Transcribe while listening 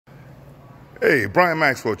Hey, Brian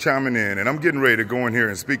Maxwell chiming in, and I'm getting ready to go in here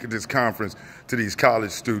and speak at this conference to these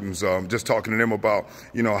college students, just talking to them about,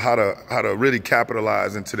 how to really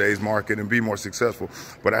capitalize in today's market and be more successful.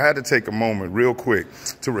 But I had to take a moment real quick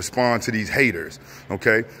to respond to these haters,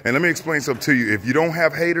 okay? And let me explain something to you. If you don't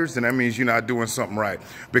have haters, then that means you're not doing something right.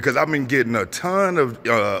 Because I've been getting a ton of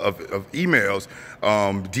emails,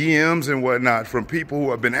 DMs and whatnot from people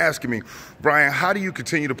who have been asking me, Brian, how do you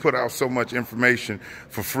continue to put out so much information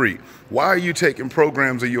for free? Why are you taking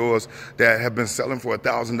programs of yours that have been selling for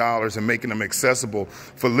 $1,000 and making them accessible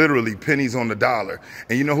for literally pennies on the dollar?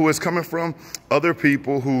 And you know who it's coming from? Other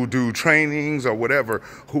people who do trainings or whatever,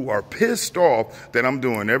 who are pissed off that I'm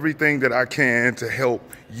doing everything that I can to help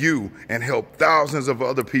you and help thousands of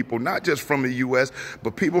other people, not just from the US,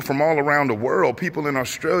 but people from all around the world, people in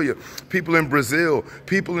Australia, people in Brazil,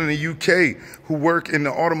 people in the UK who work in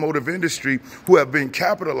the automotive industry who have been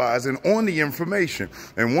capitalizing on the information.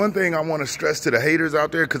 And one thing I want to stress to the haters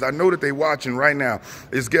out there, because I know that they're watching right now,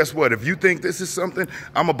 is guess what? If you think this is something,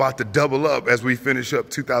 I'm about to double up as we finish up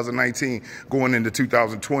 2019 going into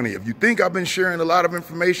 2020. If you think I've been sharing a lot of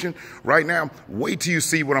information right now, wait till you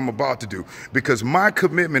see what I'm about to do. Because my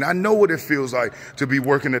commitment, I know what it feels like to be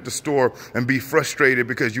working at the store and be frustrated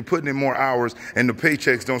because you're putting in more hours and the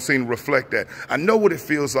paychecks don't seem to reflect that. I know what it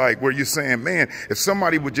feels like where you're saying, man, if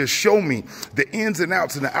somebody would just show me the ins and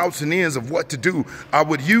outs and the outs and ends of what to do, I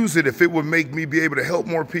would use it if it would make me be able to help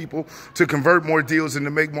more people, to convert more deals and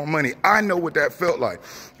to make more money. I know what that felt like.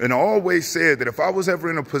 And I always said that if I was ever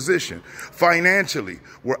in a position financially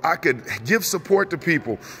where I could give support to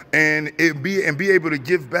people and be able to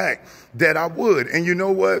give back, that I would. And you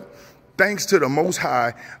know what? Thanks to the Most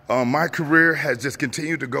High, my career has just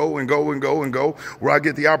continued to go and go and go and go, where I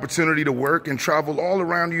get the opportunity to work and travel all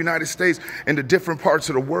around the United States and the different parts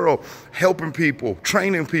of the world, helping people,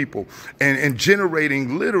 training people, and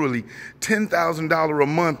generating literally $10,000 a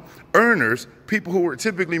month earners, people who were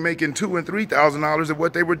typically making $2,000 and $3,000 of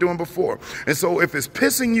what they were doing before. And so if it's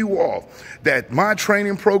pissing you off that my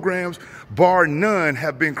training programs, bar none,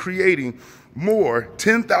 have been creating more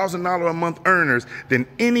 $10,000 a month earners than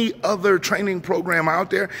any other training program out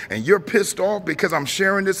there, and you're pissed off because I'm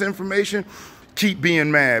sharing this information, keep being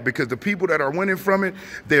mad, because the people that are winning from it,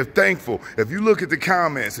 they're thankful. If you look at the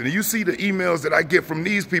comments and you see the emails that I get from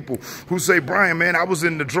these people who say, Brian, man, I was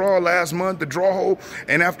in the draw last month, the draw hole,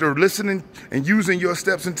 and after listening and using your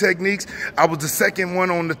steps and techniques, I was the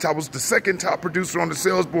second top producer on the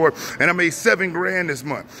sales board, and I made $7 grand this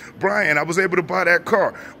month. Brian, I was able to buy that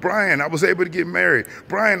car. Brian, I was able to get married.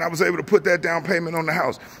 Brian, I was able to put that down payment on the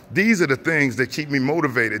house. These are the things that keep me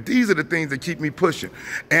motivated. These are the things that keep me pushing.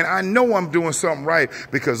 And I know I'm doing something right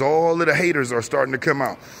because all of the haters are starting to come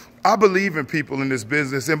out. I believe in people in this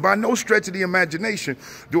business, and by no stretch of the imagination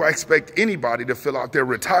do I expect anybody to fill out their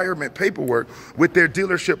retirement paperwork with their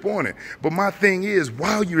dealership on it. But my thing is,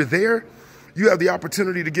 while you're there, you have the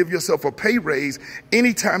opportunity to give yourself a pay raise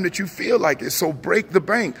anytime that you feel like it. So break the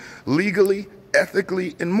bank legally,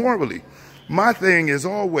 ethically, and morally. My thing is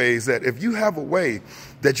always that if you have a way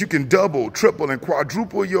that you can double, triple, and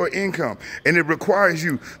quadruple your income, and it requires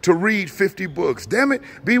you to read 50 books, damn it,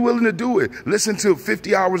 be willing to do it. Listen to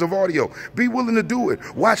 50 hours of audio. Be willing to do it.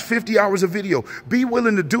 Watch 50 hours of video. Be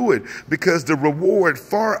willing to do it, because the reward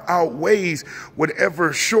far outweighs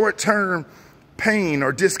whatever short-term pain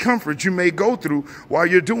or discomfort you may go through while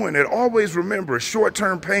you're doing it. Always remember,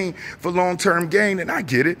 short-term pain for long-term gain. And I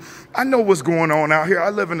get it. I know what's going on out here. I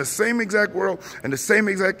live in the same exact world and the same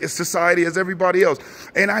exact society as everybody else.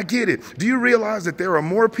 And I get it. Do you realize that there are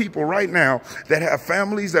more people right now that have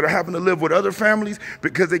families that are having to live with other families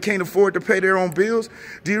because they can't afford to pay their own bills?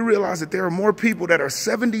 Do you realize that there are more people that are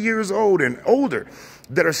 70 years old and older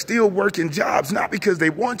that are still working jobs, not because they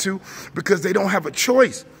want to, because they don't have a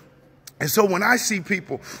choice? And so when I see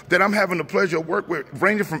people that I'm having the pleasure of work with,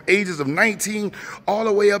 ranging from ages of 19 all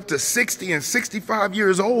the way up to 60 and 65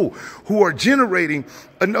 years old, who are generating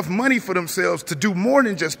enough money for themselves to do more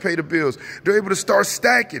than just pay the bills, they're able to start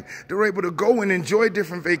stacking. They're able to go and enjoy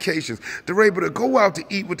different vacations. They're able to go out to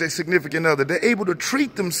eat with their significant other. They're able to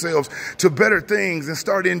treat themselves to better things and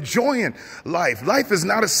start enjoying life. Life is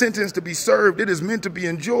not a sentence to be served. It is meant to be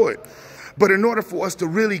enjoyed. But in order for us to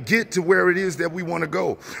really get to where it is that we want to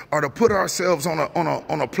go, or to put ourselves on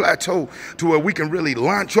a plateau to where we can really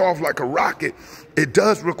launch off like a rocket, it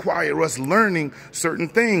does require us learning certain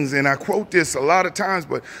things. And I quote this a lot of times,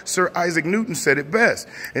 but Sir Isaac Newton said it best.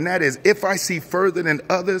 And that is, if I see further than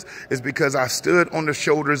others, it's because I stood on the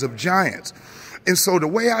shoulders of giants. And so the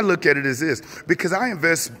way I look at it is this, because I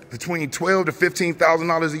invest between $12,000 to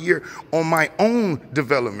 $15,000 a year on my own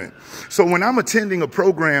development. So when I'm attending a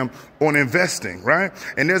program on investing, right,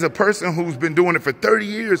 and there's a person who's been doing it for 30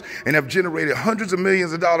 years and have generated hundreds of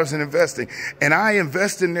millions of dollars in investing, and I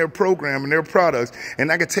invest in their program and their products,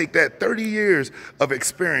 and I can take that 30 years of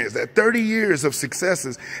experience, that 30 years of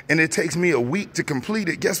successes, and it takes me a week to complete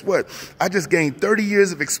it. Guess what? I just gained 30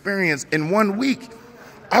 years of experience in 1 week.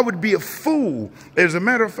 I would be a fool. As a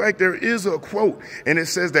matter of fact, there is a quote, and it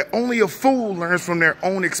says that only a fool learns from their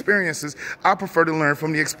own experiences. I prefer to learn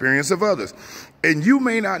from the experience of others. And you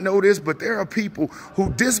may not know this, but there are people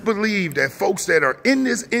who disbelieve that folks that are in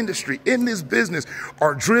this industry, in this business,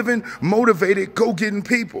 are driven, motivated, go-getting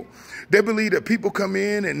people. They believe that people come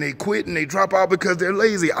in and they quit and they drop out because they're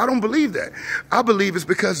lazy. I don't believe that. I believe it's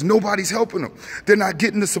because nobody's helping them. They're not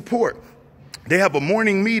getting the support. They have a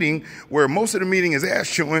morning meeting where most of the meeting is ass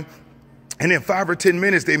chewing, and in 5 or 10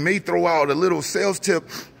 minutes, they may throw out a little sales tip.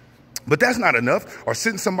 But that's not enough. Or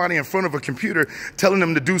sitting somebody in front of a computer telling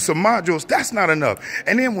them to do some modules, that's not enough.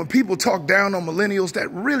 And then when people talk down on millennials,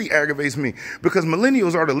 that really aggravates me, because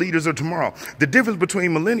millennials are the leaders of tomorrow. The difference between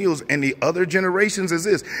millennials and the other generations is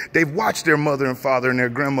this: they've watched their mother and father and their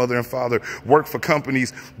grandmother and father work for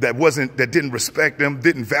companies that didn't respect them,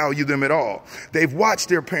 didn't value them at all. They've watched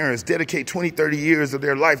their parents dedicate 20, 30 years of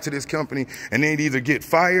their life to this company, and they'd either get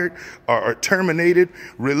fired or terminated,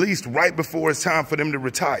 released right before it's time for them to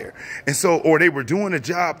retire. And so, or they were doing a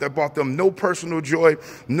job that brought them no personal joy,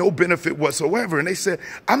 no benefit whatsoever. And they said,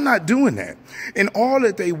 I'm not doing that. And all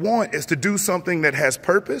that they want is to do something that has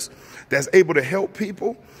purpose, that's able to help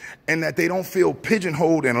people, and that they don't feel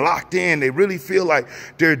pigeonholed and locked in. They really feel like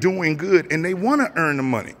they're doing good, and they want to earn the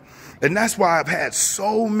money. And that's why I've had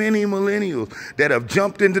so many millennials that have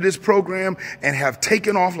jumped into this program and have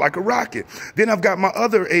taken off like a rocket. Then I've got my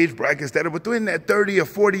other age brackets that are within that 30 or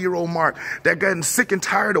 40-year-old mark that gotten sick and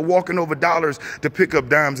tired of walking over dollars to pick up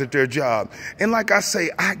dimes at their job. And like I say,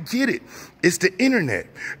 I get it. It's the internet.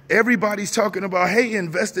 Everybody's talking about, hey,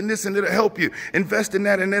 invest in this and it'll help you. Invest in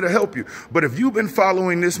that and it'll help you. But if you've been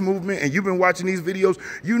following this movement and you've been watching these videos,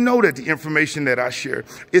 you know that the information that I share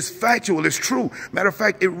is factual, it's true. Matter of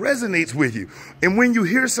fact, it resonates with you. And when you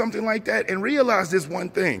hear something like that, and realize this one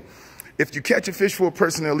thing: if you catch a fish for a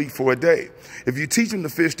person, they'll eat for a day. If you teach them to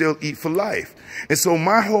fish, they'll eat for life. And so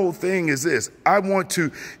my whole thing is this: I want to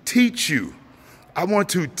teach you. I want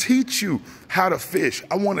to teach you how to fish.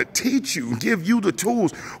 I want to teach you, give you the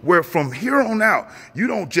tools where from here on out, you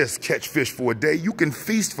don't just catch fish for a day, you can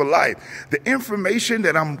feast for life. The information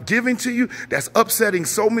that I'm giving to you that's upsetting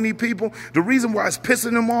so many people, the reason why it's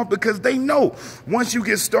pissing them off, because they know once you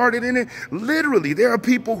get started in it, literally there are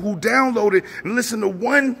people who download it and listen to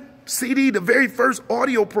one CD, the very first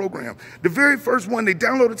audio program, the very first one, they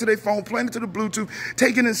download it to their phone, plug it to the Bluetooth,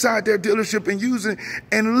 take it inside their dealership and use it,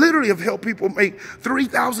 and literally have helped people make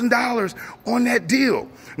 $3,000 on that deal.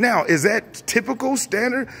 Now, is that typical,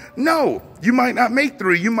 standard? No. You might not make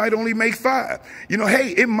 3, you might only make 5. You know,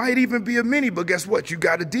 hey, it might even be a mini, but guess what? You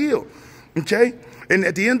got a deal, okay? And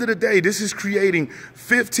at the end of the day, this is creating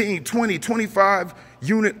 15, 20, 25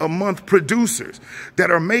 unit a month producers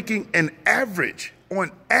that are making an average, on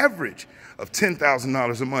average, of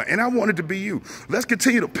 $10,000 a month. And I want it to be you. Let's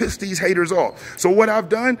continue to piss these haters off. So what I've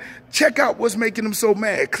done, check out what's making them so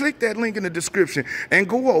mad. Click that link in the description and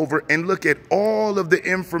go over and look at all of the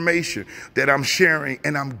information that I'm sharing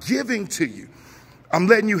and I'm giving to you. I'm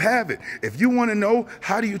letting you have it. If you want to know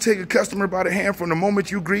how do you take a customer by the hand from the moment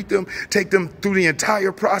you greet them, take them through the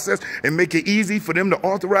entire process and make it easy for them to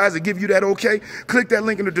authorize and give you that okay, click that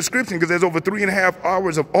link in the description, because there's over 3.5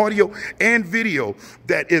 hours of audio and video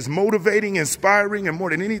that is motivating, inspiring, and more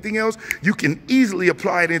than anything else, you can easily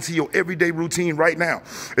apply it into your everyday routine right now.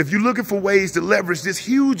 If you're looking for ways to leverage this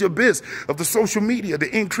huge abyss of the social media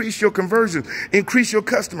to increase your conversions, increase your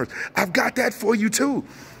customers, I've got that for you too.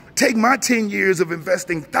 Take my 10 years of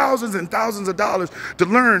investing thousands and thousands of dollars to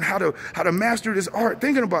learn how to master this art.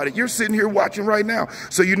 Thinking about it, you're sitting here watching right now,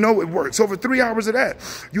 so you know it works. Over 3 hours of that.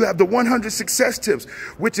 You have the 100 success tips,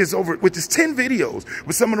 which is 10 videos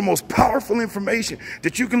with some of the most powerful information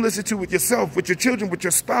that you can listen to with yourself, with your children, with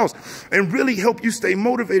your spouse, and really help you stay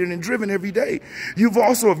motivated and driven every day. You've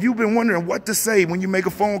also, if you've been wondering what to say when you make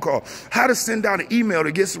a phone call, how to send out an email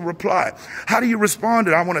to get some reply, how do you respond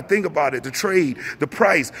to, I want to think about it, the trade, the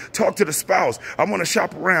price, Talk to the spouse. I want to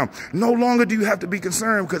shop around. No longer do you have to be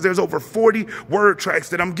concerned because there's over 40 word tracks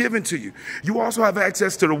that I'm giving to you. You also have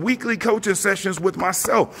access to the weekly coaching sessions with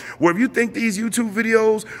myself, where if you think these YouTube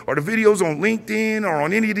videos or the videos on LinkedIn or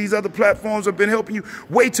on any of these other platforms have been helping you,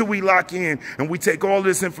 wait till we lock in and we take all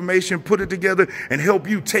this information, put it together, and help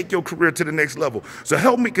you take your career to the next level. So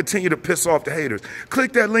help me continue to piss off the haters.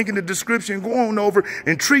 Click that link in the description, go on over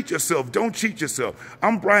and treat yourself. Don't cheat yourself.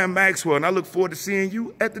 I'm Brian Maxwell, and I look forward to seeing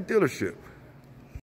you at the dealership.